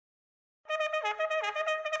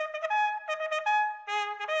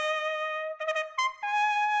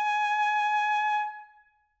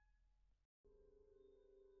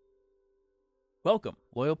Welcome,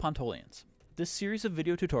 loyal Pontolians. This series of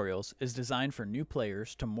video tutorials is designed for new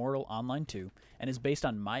players to Mortal Online 2 and is based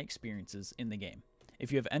on my experiences in the game.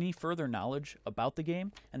 If you have any further knowledge about the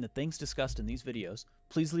game and the things discussed in these videos,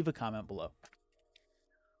 please leave a comment below.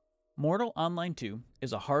 Mortal Online 2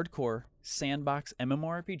 is a hardcore sandbox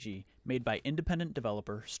MMORPG made by independent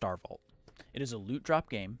developer StarVault. It is a loot drop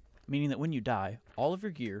game, meaning that when you die, all of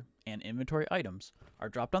your gear and inventory items are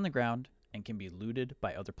dropped on the ground and can be looted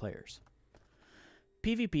by other players.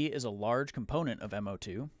 PvP is a large component of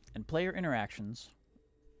MO2, and player interactions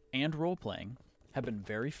and role-playing have been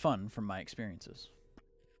very fun from my experiences.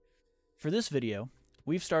 For this video,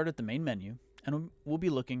 we've started the main menu, and we'll be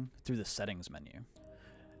looking through the settings menu.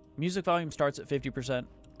 Music volume starts at 50%.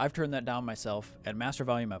 I've turned that down myself, and master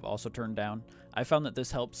volume I've also turned down. I found that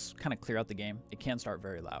this helps kind of clear out the game. It can start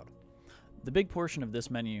very loud. The big portion of this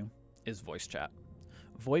menu is voice chat.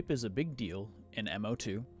 VoIP is a big deal in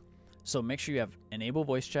MO2, so make sure you have enable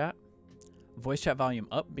voice chat volume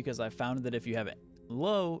up, because I found that if you have it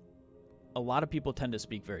low, a lot of people tend to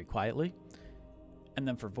speak very quietly. And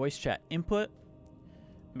then for voice chat input,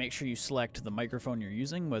 make sure you select the microphone you're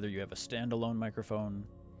using, whether you have a standalone microphone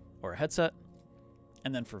or a headset.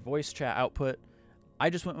 And then for voice chat output, I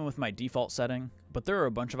just went with my default setting, but there are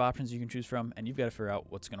a bunch of options you can choose from, and you've got to figure out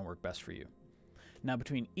what's going to work best for you. Now,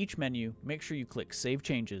 between each menu, make sure you click Save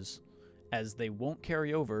Changes, as they won't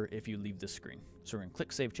carry over if you leave this screen. So we're going to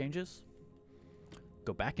click Save Changes,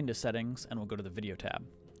 go back into Settings, and we'll go to the Video tab.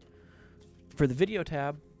 For the Video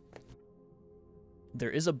tab,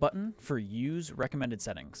 there is a button for Use Recommended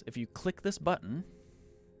Settings. If you click this button,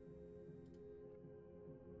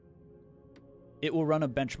 it will run a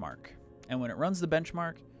benchmark. And when it runs the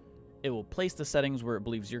benchmark, it will place the settings where it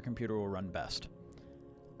believes your computer will run best.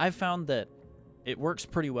 I've found that it works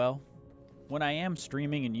pretty well. When I am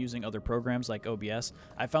streaming and using other programs like OBS,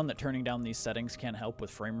 I found that turning down these settings can help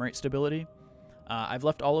with frame rate stability. I've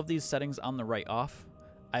left all of these settings on the right off.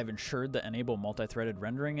 I've ensured that enable multi-threaded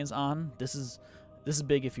rendering is on. This is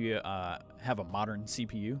big if you have a modern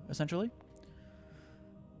CPU, essentially.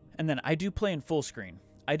 And then I do play in full screen.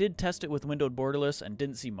 I did test it with windowed borderless and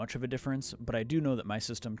didn't see much of a difference, but I do know that my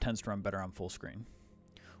system tends to run better on full screen.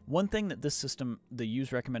 One thing that this system, the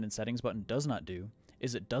Use Recommended Settings button, does not do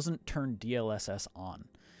is it doesn't turn DLSS on.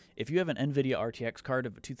 If you have an NVIDIA RTX card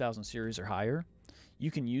of a 2000 series or higher, you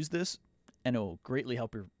can use this and it will greatly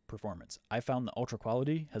help your performance. I found the ultra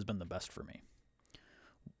quality has been the best for me.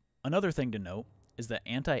 Another thing to note is that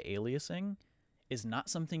anti-aliasing is not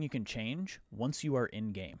something you can change once you are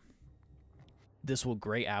in-game. This will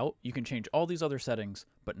gray out. You can change all these other settings,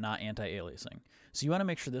 but not anti-aliasing. So you want to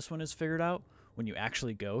make sure this one is figured out when you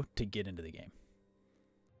actually go to get into the game.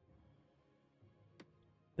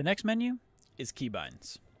 The next menu is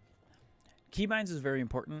keybinds. Keybinds is very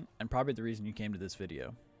important and probably the reason you came to this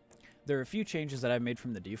video. There are a few changes that I've made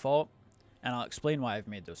from the default, and I'll explain why I've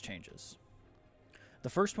made those changes. The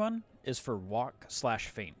first one is for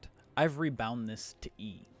walk/faint. I've rebound this to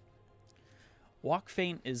E. Walk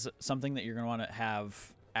faint is something that you're going to want to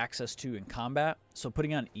have access to in combat, so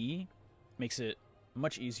putting on E makes it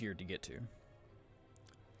much easier to get to.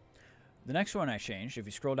 The next one I changed, if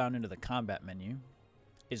you scroll down into the combat menu,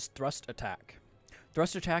 is thrust attack.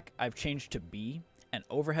 Thrust attack I've changed to B, and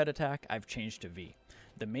overhead attack I've changed to V.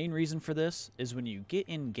 The main reason for this is when you get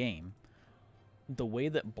in game, the way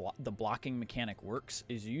that the blocking mechanic works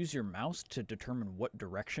is you use your mouse to determine what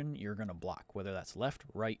direction you're going to block, whether that's left,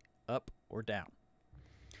 right, up, or down.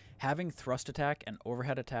 Having thrust attack and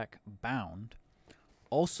overhead attack bound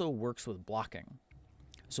also works with blocking.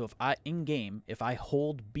 So if I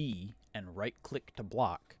hold B and right click to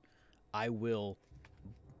block, I will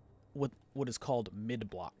what is called mid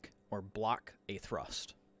block, or block a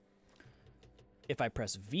thrust. If I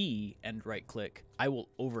press V and right click, I will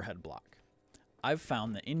overhead block. I've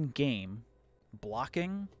found that in game,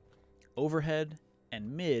 blocking, overhead,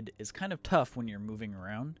 and mid is kind of tough when you're moving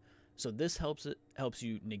around. So this helps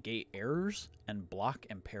you negate errors and block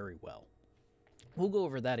and parry well. We'll go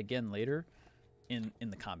over that again later in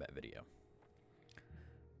the combat video.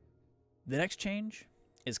 The next change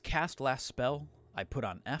is cast last spell, I put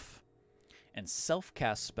on F, and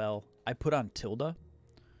self-cast spell, I put on tilde.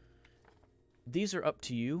 These are up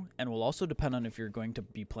to you and will also depend on if you're going to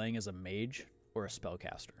be playing as a mage or a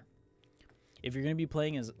spellcaster. If you're going to be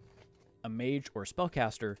playing as a mage or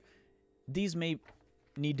spellcaster, these may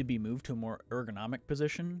need to be moved to a more ergonomic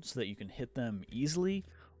position so that you can hit them easily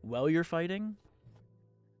while you're fighting,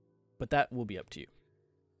 but that will be up to you.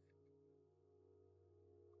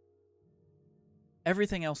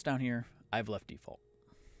 Everything else down here, I've left default.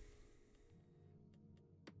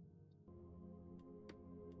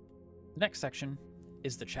 Next section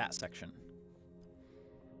is the chat section.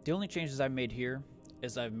 The only changes I've made here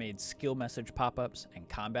is I've made skill message pop-ups and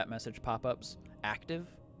combat message pop-ups active.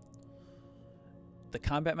 The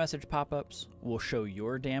combat message pop-ups will show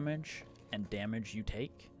your damage and damage you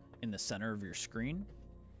take in the center of your screen.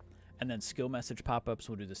 And then skill message pop-ups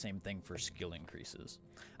will do the same thing for skill increases.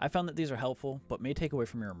 I found that these are helpful, but may take away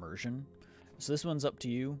from your immersion. So this one's up to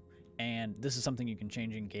you, and this is something you can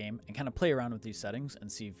change in game and kind of play around with these settings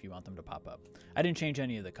and see if you want them to pop up. I didn't change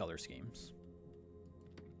any of the color schemes.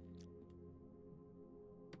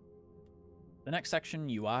 The next section,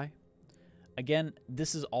 UI. Again,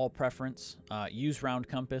 this is all preference. Use round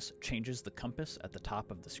compass changes the compass at the top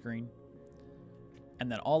of the screen.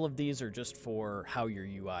 And then all of these are just for how your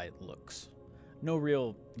UI looks. No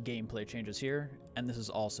real gameplay changes here, and this is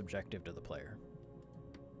all subjective to the player.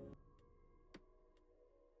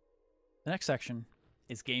 The next section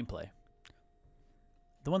is gameplay.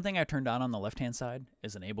 The one thing I turned on the left-hand side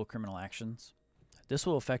is enable criminal actions. This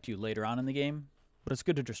will affect you later on in the game, but it's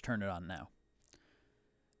good to just turn it on now.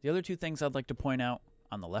 The other two things I'd like to point out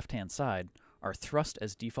on the left-hand side are thrust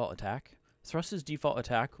as default attack. Thrust as default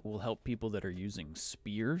attack will help people that are using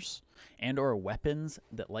spears and or weapons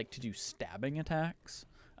that like to do stabbing attacks.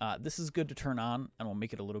 This is good to turn on and will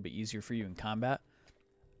make it a little bit easier for you in combat.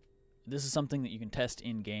 This is something that you can test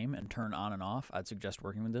in-game and turn on and off. I'd suggest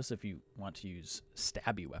working with this if you want to use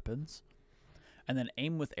stabby weapons. And then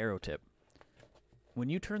aim with arrow tip. When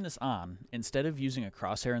you turn this on, instead of using a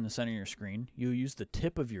crosshair in the center of your screen, you'll use the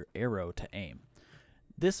tip of your arrow to aim.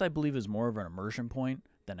 This, I believe, is more of an immersion point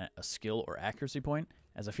than a skill or accuracy point,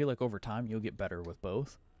 as I feel like over time you'll get better with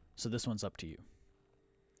both. So this one's up to you.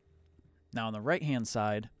 Now on the right-hand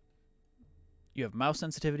side, you have mouse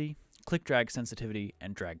sensitivity, click-drag sensitivity,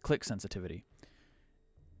 and drag-click sensitivity.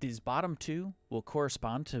 These bottom two will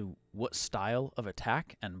correspond to what style of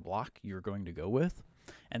attack and block you're going to go with,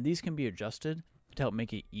 and these can be adjusted to help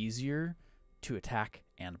make it easier to attack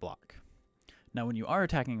and block. Now when you are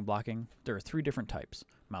attacking and blocking, there are three different types: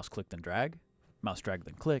 mouse click then drag, mouse drag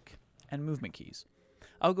then click, and movement keys.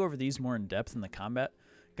 I'll go over these more in depth in the combat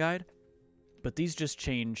guide, but these just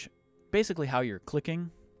change basically how you're clicking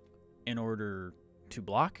in order to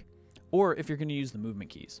block, or if you're going to use the movement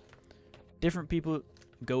keys. Different people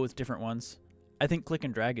go with different ones. I think click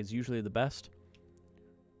and drag is usually the best.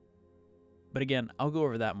 But again, I'll go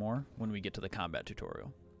over that more when we get to the combat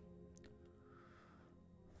tutorial.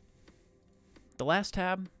 The last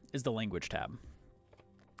tab is the language tab.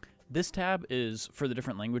 This tab is for the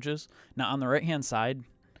different languages. Now on the right-hand side,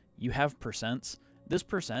 you have percents. This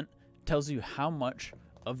percent tells you how much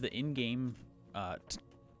of the in-game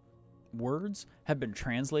words have been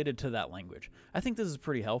translated to that language. I think this is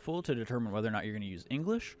pretty helpful to determine whether or not you're going to use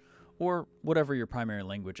English or whatever your primary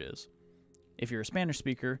language is. If you're a Spanish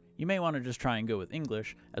speaker, you may want to just try and go with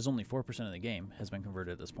English, as only 4% of the game has been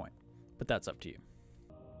converted at this point. But that's up to you.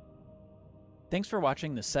 Thanks for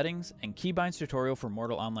watching the settings and keybinds tutorial for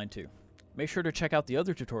Mortal Online 2. Make sure to check out the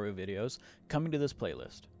other tutorial videos coming to this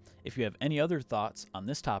playlist. If you have any other thoughts on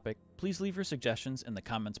this topic, please leave your suggestions in the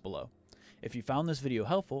comments below. If you found this video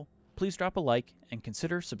helpful, please drop a like and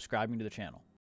consider subscribing to the channel.